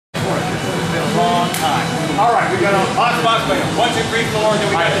All right, we got a hot box, 1, 2, 3, 4, then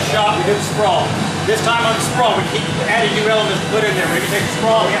we got the shot, we did the sprawl. This time on the sprawl, we keep adding new elements to put in there. Maybe take the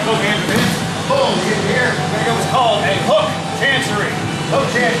sprawl, we have both hands in it. Boom, we get here. We're going to go what's called a hook chancery. Hook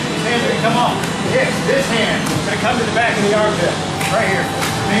chancery. These hands are going to come off. This hand is going to come to the back of the armpit. Right here.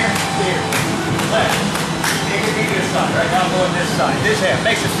 From here to here. Left. It could be this side. Right now I'm going this side. This hand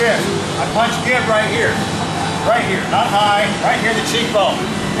makes a fist. I punch give right here. Right here. Not high. Right here the cheekbone.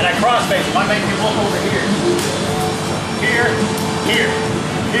 And I cross face him. I make him look over here. Here. Here.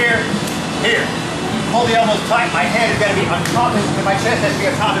 Here. Here. Pull the elbows tight. My head has got to be on top of his, my chest has to be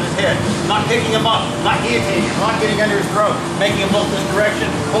on top of his head. Not picking him up, not guillotining him, not getting under his throat, making him look this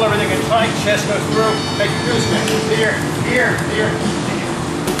direction. Pull everything in tight, chest goes through, make a goose neck. Here, here, here.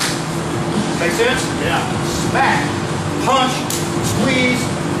 Make sense? Yeah. Smack, punch, squeeze,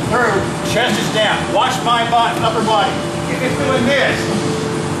 through, chest is down. Watch my upper body. If it's doing this,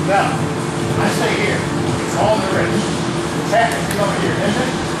 now, I stay here. It's all in the wrist. The tap is over here, isn't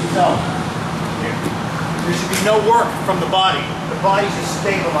it? No. Here. There should be no work from the body. The body's just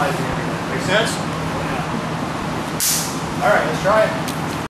stabilizing everything. Make sense? Yeah. All right, let's try it.